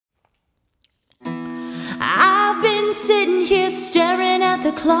I've been sitting here staring at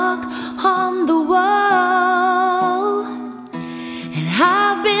the clock on the wall, and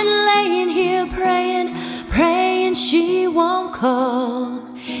I've been laying here praying, praying she won't call.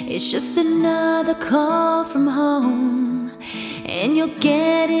 It's just another call from home, and you'll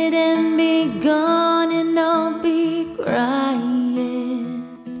get it and be gone, and I'll be crying.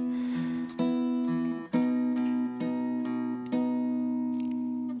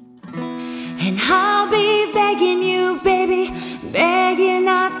 And I'll be begging you, baby, begging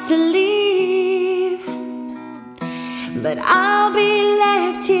not to leave, but I'll be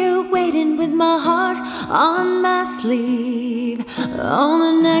left here waiting with my heart on my sleeve. Oh,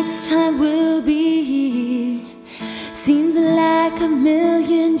 the next time we'll be here seems like a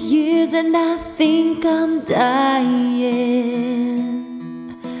million years, and I think I'm dying.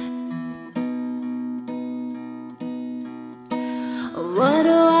 What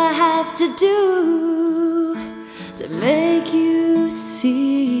do I have to do to make you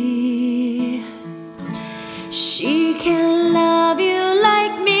see she can love you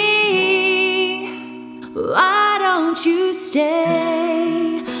like me? Why don't you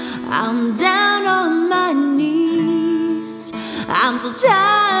stay? I'm down on my knees. I'm so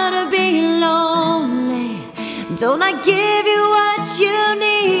tired of being lonely. Don't I give you what you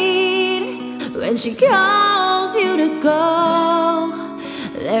need when she calls you to go?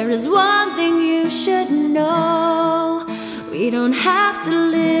 There is one thing you should know: we don't have to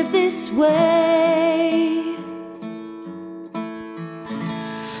live this way.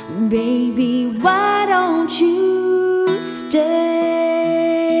 Baby, why don't you stay?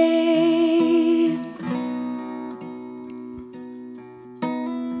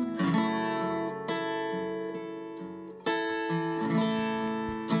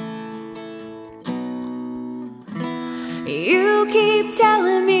 You keep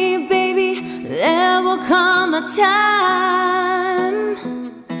telling me, baby, there will come a time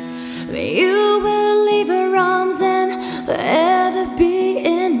when you will leave her arms and forever be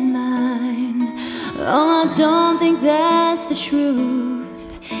in mine. Oh, I don't think that's the truth,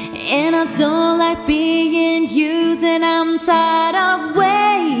 and I don't like being used, and I'm tired of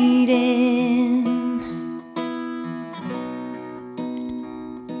waiting.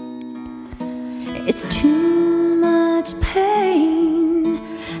 It's too much pain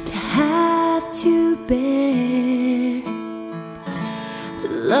to have to bear. To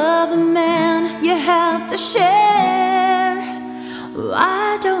love a man you have to share.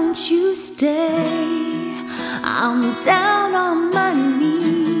 Why don't you stay? I'm down on my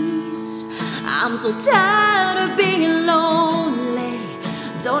knees. I'm so tired of being lonely.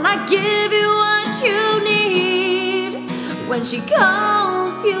 Don't I give you what you need when she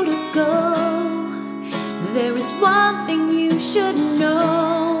calls you to go? There is one thing you should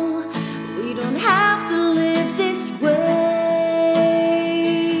know: we don't have to live this way.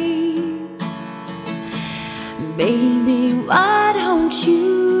 Baby, why don't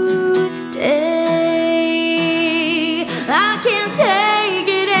you stay? I can't take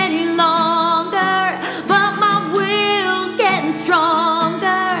it any longer, but my will's getting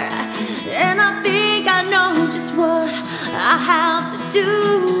stronger, and I think I know just what I have to do.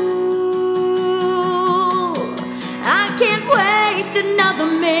 I can't waste another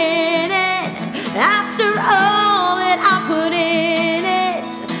minute after all that I put in it.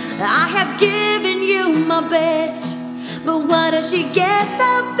 I have given you my best, but why does she get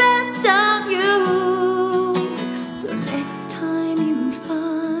the best of you? So next time you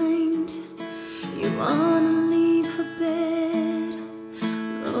find you wanna leave her bed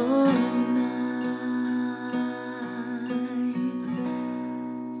all night,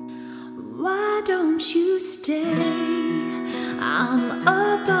 why don't you stay? I'm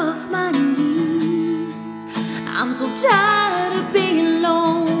up off my knees. I'm so tired of being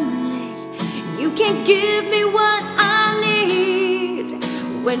lonely. You can't give me what I need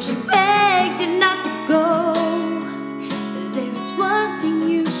when she begs you not to go. There's one thing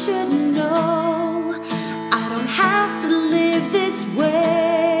you should know: